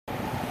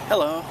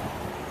Hello.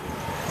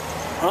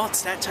 Well,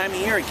 it's that time of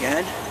year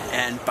again,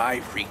 and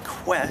by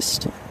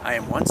request, I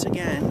am once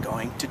again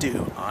going to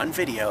do, on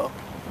video,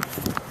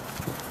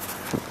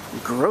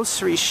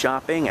 grocery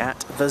shopping at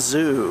the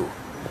zoo,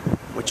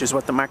 which is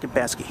what the market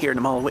basket here in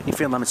the Mall of Whitney,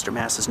 Leominster,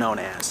 Mass. Is known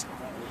as.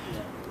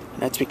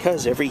 And that's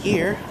because every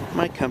year,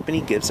 my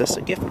company gives us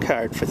a gift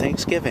card for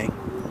Thanksgiving.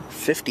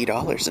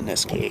 $50 in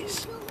this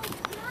case.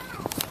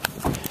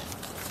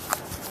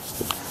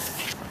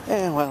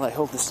 And while I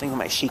hold this thing in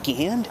my shaky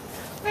hand,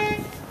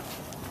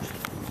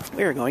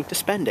 we're going to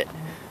spend it.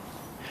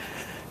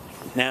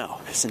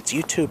 Now, since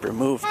YouTube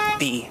removed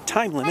the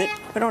time limit,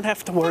 we don't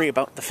have to worry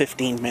about the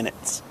 15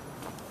 minutes.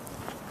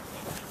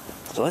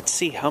 So let's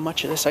see how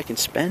much of this I can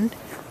spend,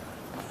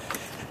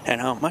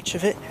 and how much I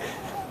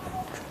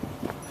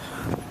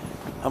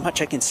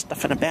can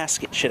stuff in a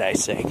basket, should I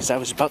say, because I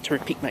was about to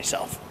repeat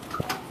myself.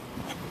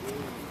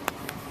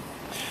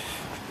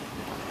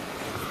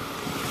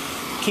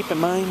 Keep in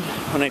mind,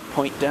 when I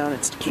point down,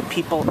 it's to keep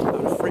people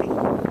out of frame.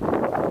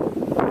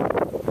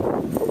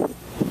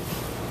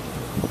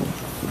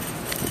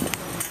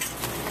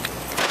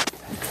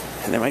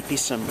 And there might be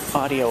some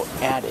audio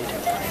added.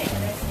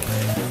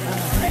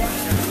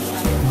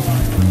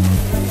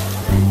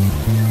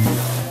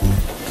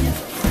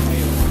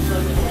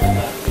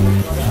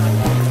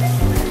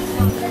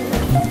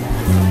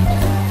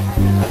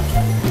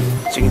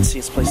 So you can see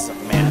this place is a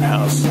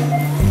madhouse.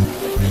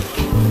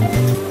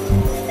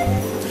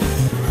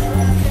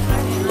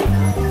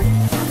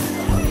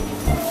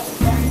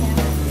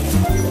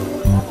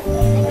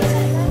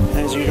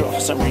 As usual, for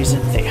some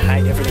reason, they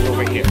hide everything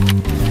over here.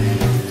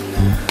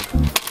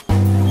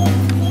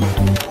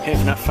 Okay,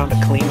 I've not found a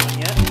clean one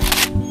yet.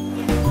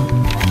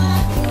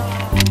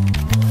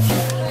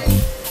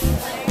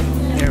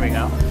 There we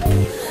go.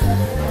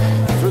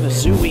 Through the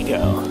zoo we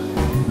go.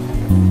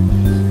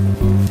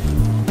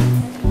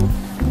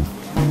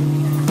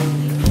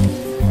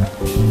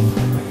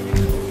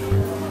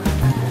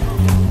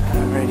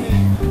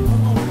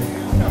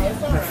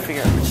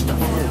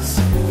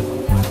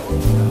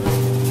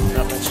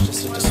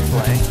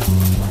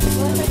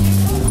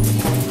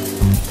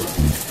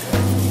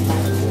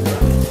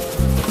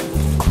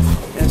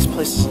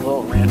 This is a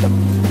little random.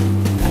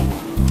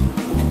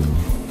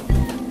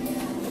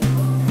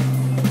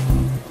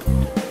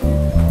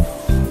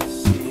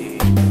 Let's see.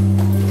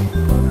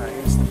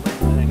 Here's the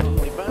brand that I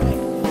normally buy.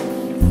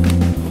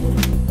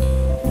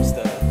 Here's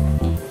the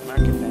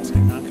market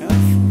basket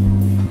knockoff.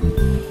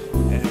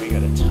 And we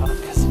gotta talk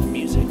because of the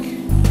music.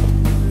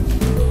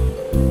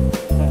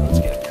 Let's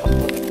get a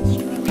couple of these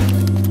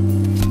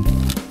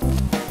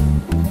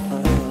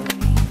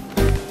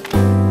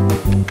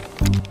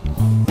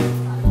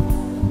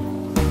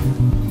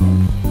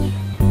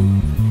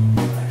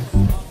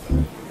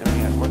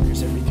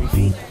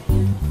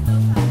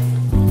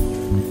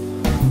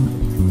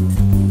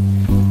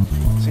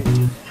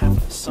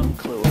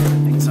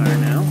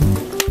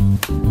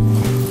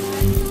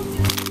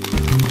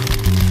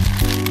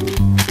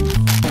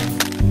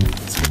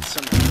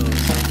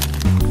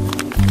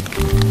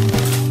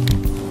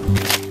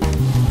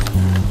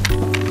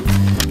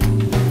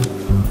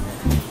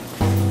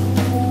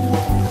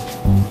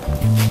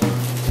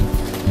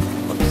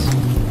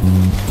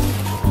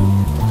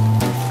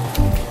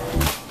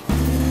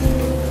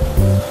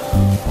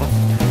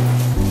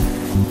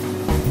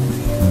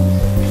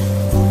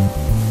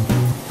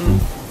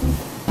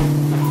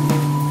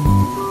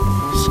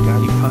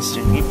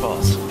Mustard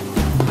meatballs.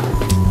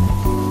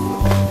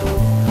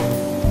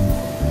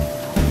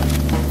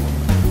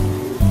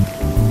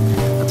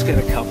 Let's get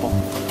a couple.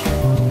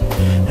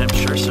 And I'm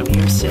sure some of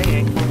you are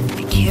saying,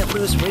 you can't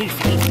lose weight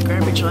if you eat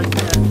garbage like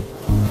that.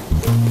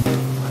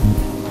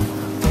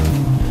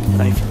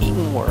 But I've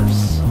eaten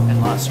worse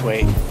and lost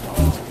weight.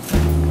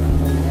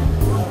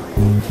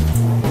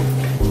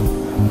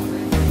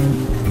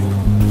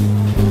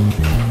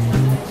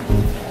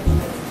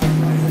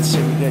 Let's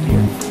see what we got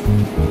here.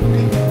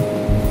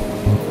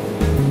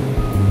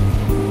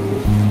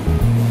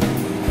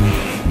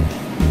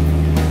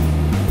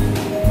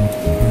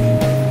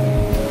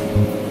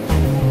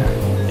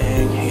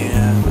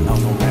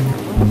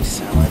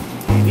 Salad,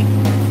 maybe.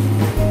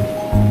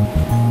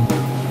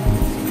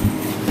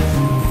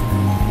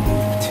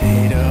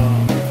 Potato.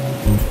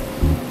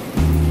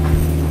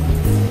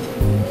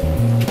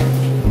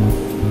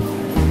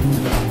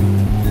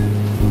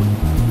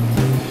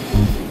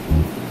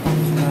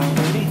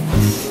 Alrighty.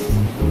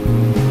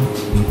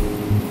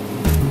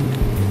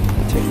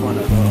 Take one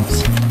of those.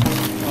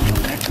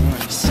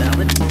 Macaroni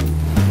salad.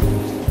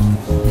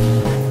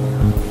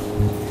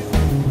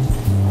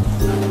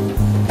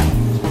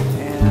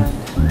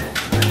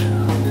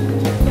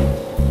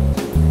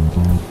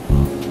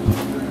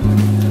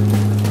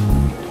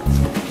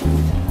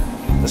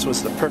 This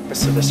was the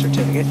purpose of the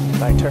certificate,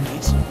 buy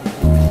turkeys.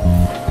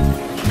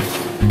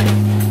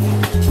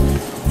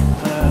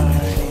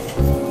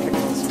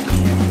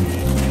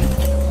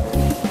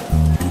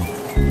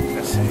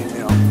 Let's see,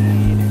 they all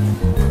need, you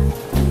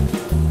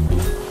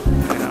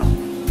know,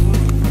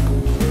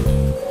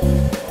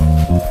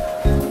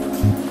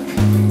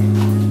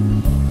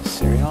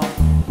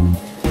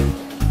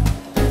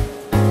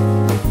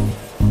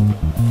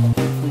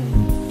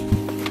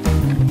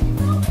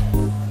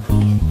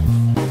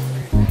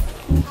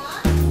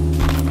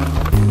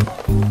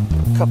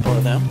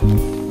 of them.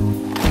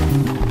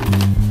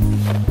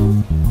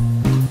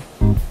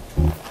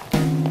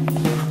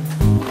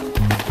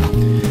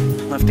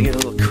 I'll have to get a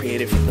little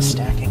creative with the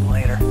stacking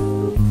later.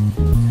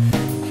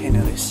 Okay,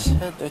 now they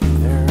said that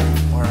there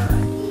were...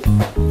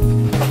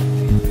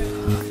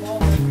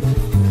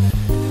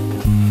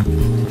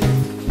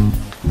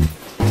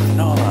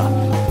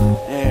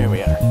 There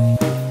we are.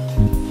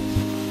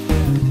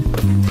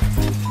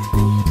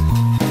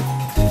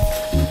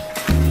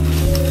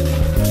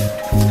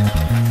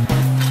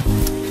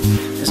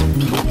 There's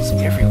plants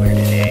everywhere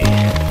today.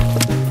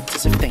 It's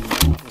as if they knew I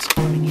was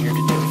coming here to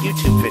do a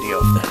YouTube video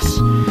of this.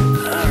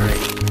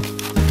 Alrighty.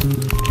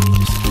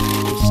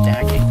 Just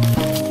stacking.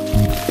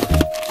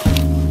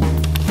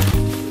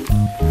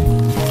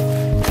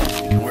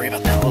 We can worry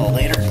about that a little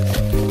later.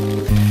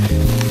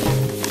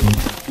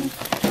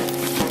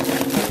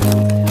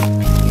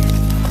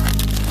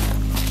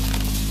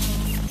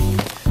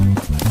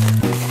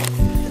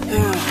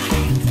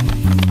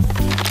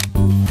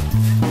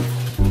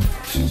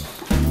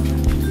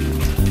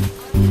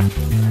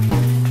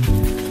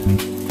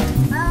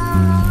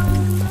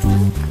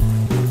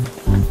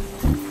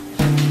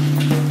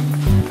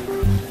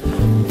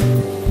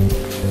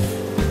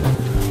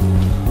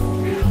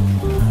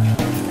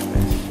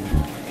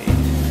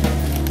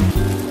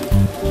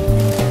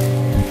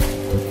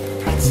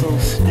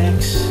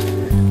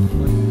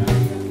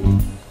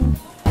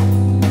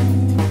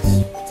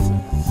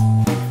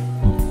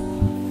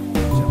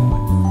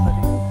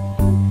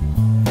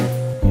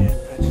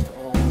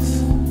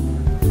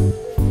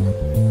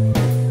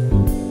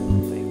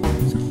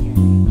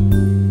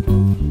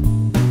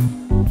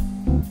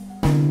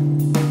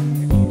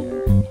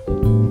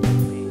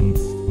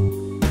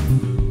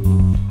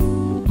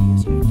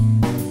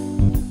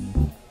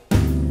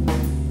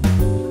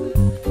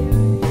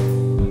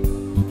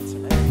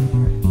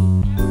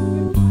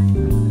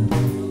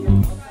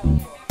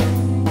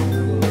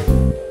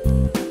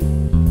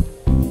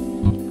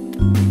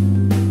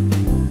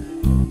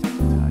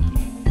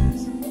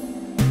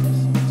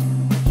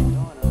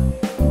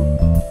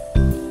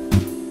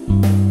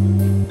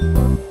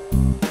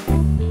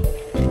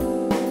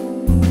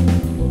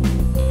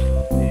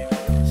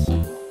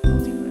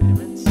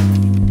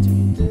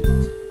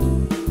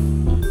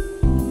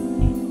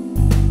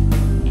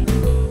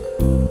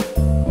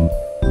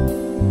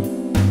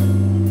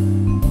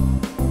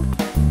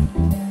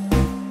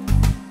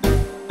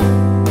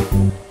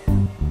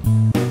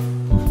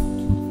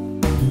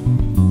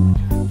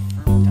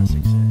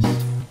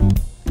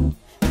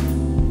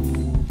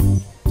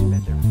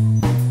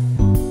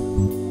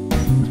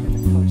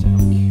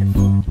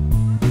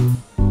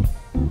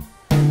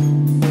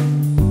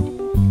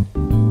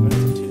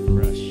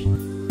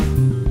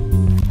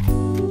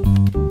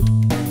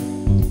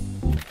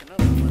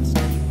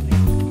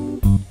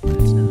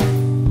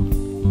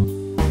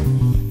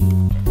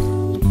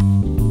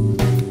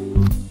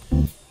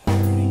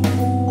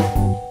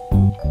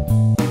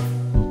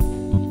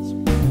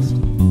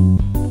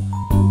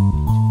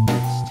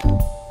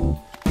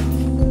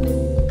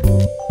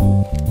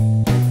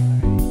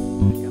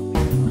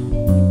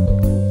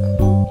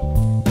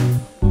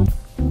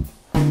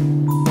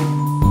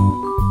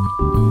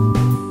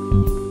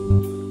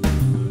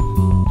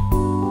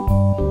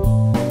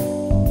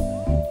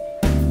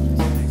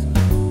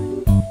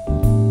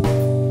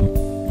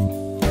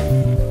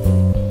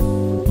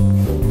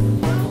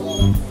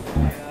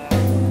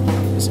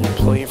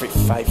 Every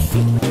 5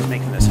 feet, which is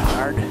making this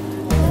hard.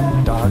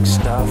 Dog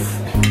stuff.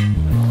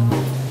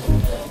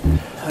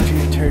 Laundry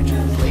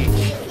detergent,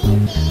 bleach,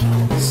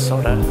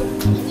 soda.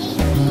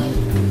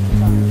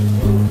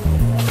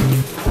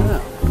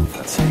 Oh,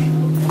 let's see.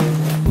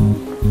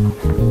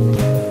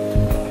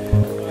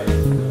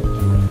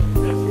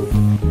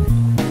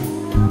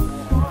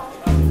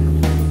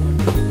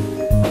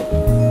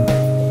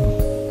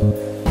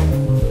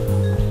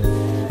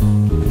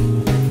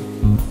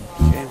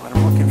 Okay, what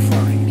I'm looking for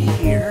right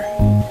here.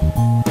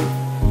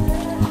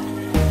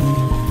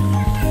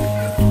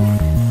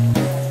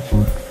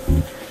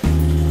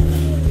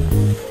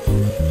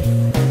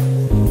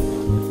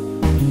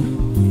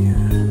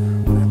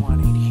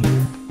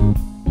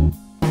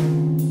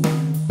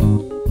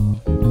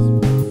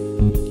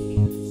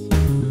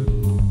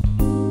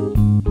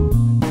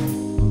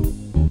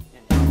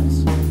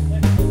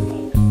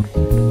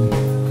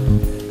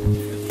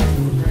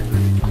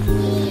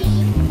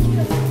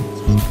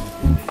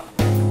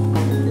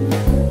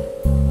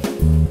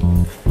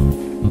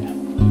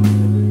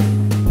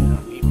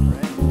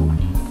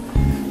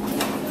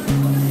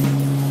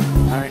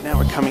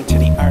 Coming to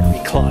the artery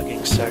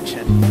clogging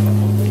section.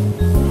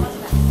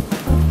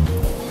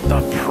 The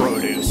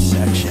produce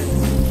section.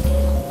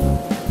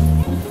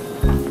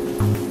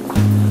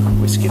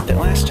 We skipped it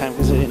last time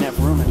because I didn't have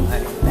room in my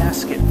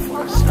basket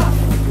for stuff.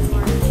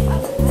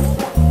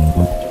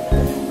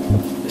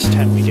 This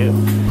time we do.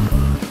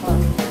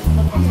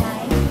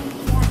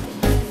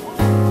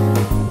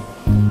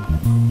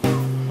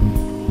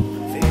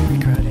 Very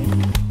crowded.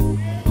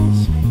 Let's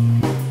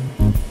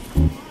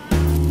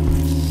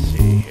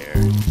see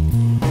here.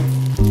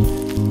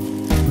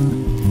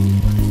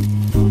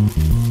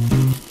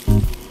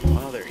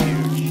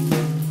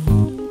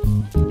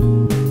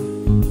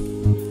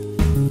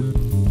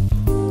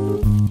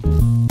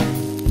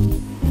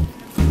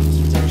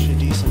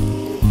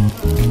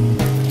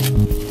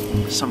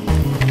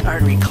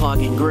 artery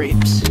clogging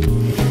grapes.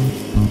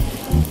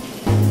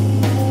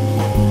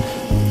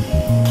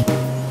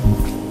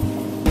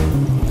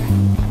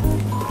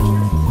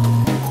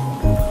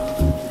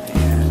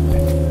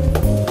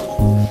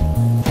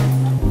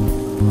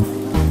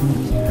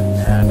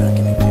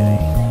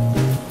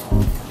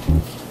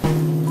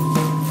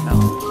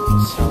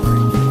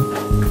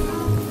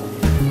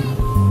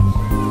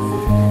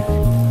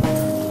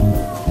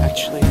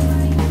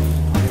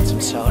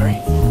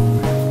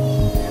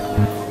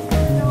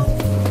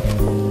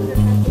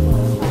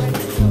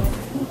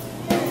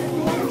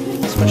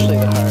 Especially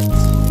the hearts.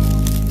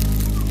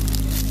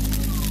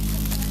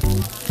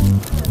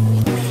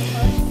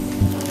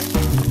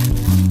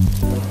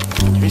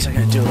 The reason I'm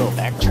going to do a little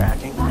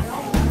backtracking.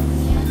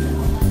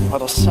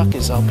 What'll suck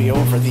is I'll be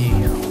over the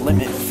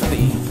limit for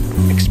the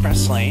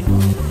express lane,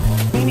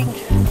 meaning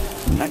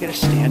I gotta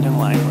stand in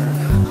line where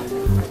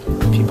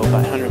people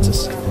buy hundreds of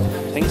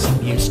things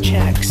and use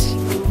checks.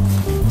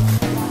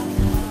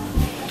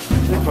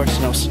 And of course,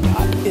 no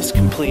stop is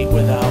complete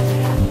without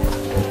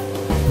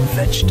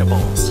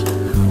vegetables.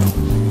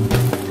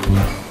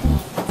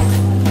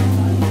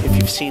 If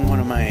you've seen one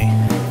of my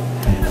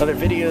other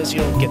videos,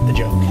 you'll get the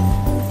joke.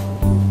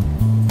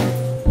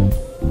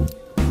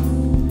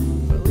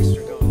 But at least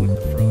we're going with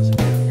the frozen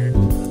yogurt.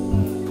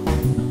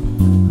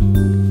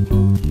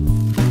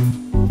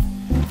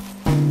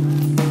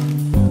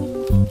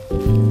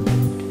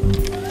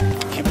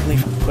 Can't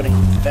believe I'm putting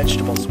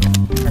vegetables,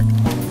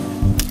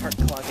 heart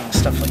clogging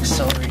stuff like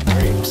celery,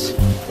 grapes.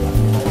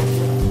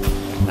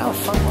 Now the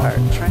fun part,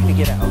 trying to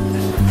get out.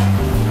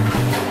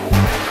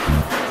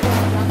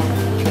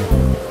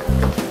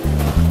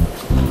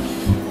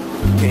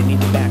 Okay, I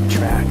need to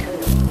backtrack.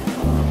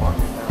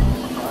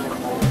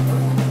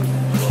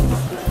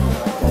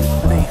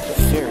 A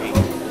very,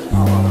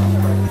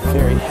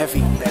 very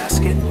heavy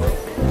basket.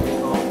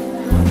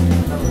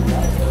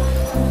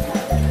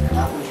 I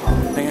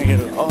think I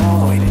gotta go all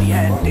the way to the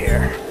end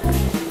here.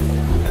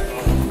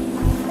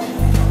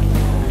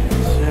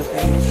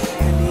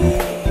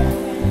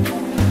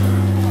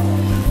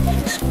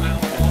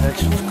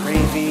 Vegetable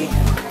gravy.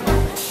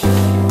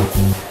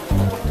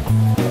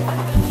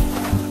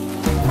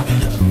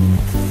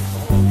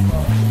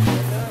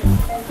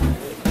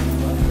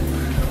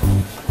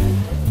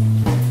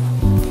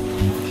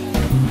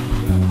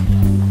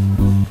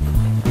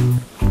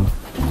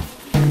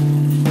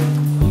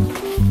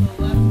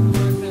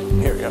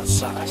 Here we go,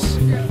 sauce.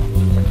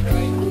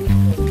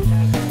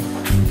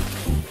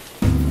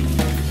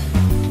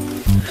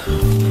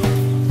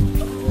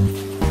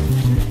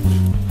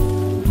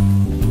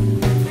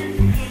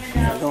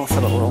 Going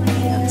for the little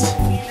hands.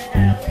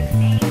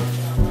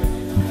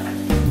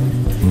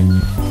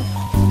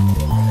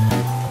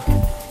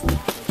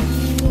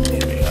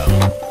 There we go.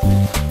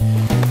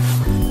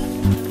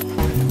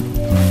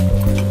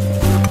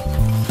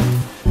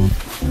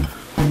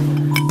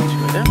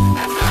 Two of them.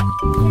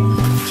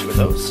 Two of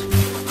those.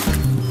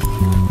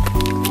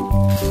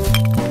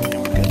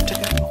 And we're good to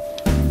go.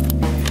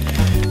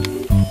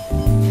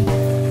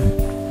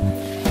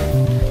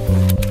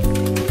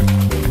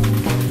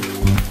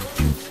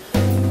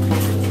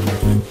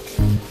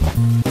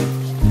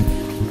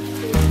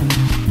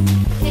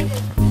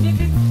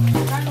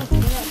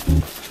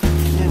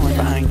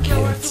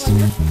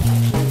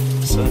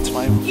 So that's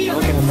why we're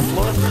looking at the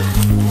floor.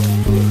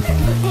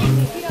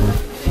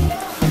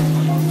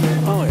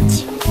 Oh,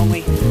 it's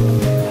only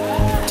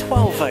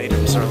 12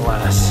 items or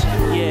less.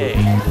 Yay.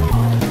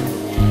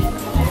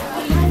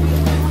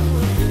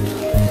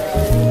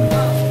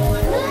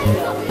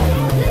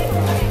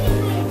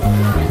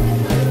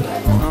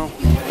 Well,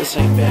 this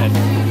ain't bad.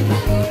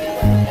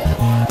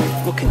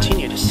 We'll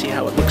continue to see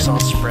how it looks all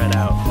spread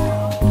out.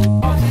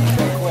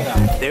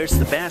 There's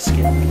the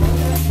basket.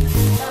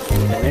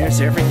 And there's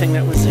everything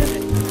that was in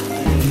it.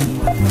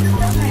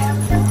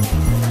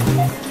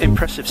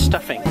 Impressive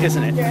stuffing,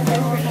 isn't it?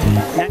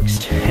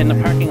 Next, in the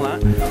parking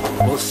lot,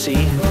 we'll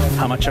see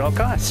how much it all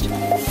cost.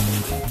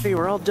 Okay,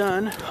 we're all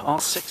done, all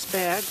 6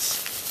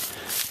 bags.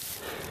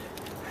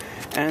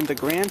 And the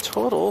grand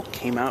total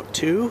came out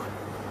to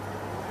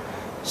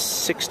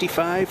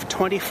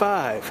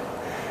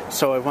 $65.25.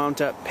 So I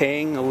wound up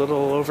paying a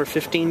little over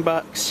 15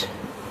 bucks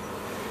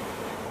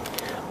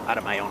out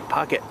of my own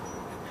pocket.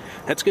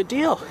 That's a good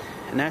deal.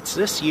 And that's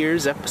this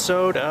year's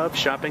episode of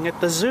Shopping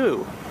at the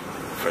Zoo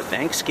for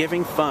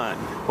Thanksgiving fun.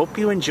 Hope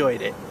you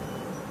enjoyed it.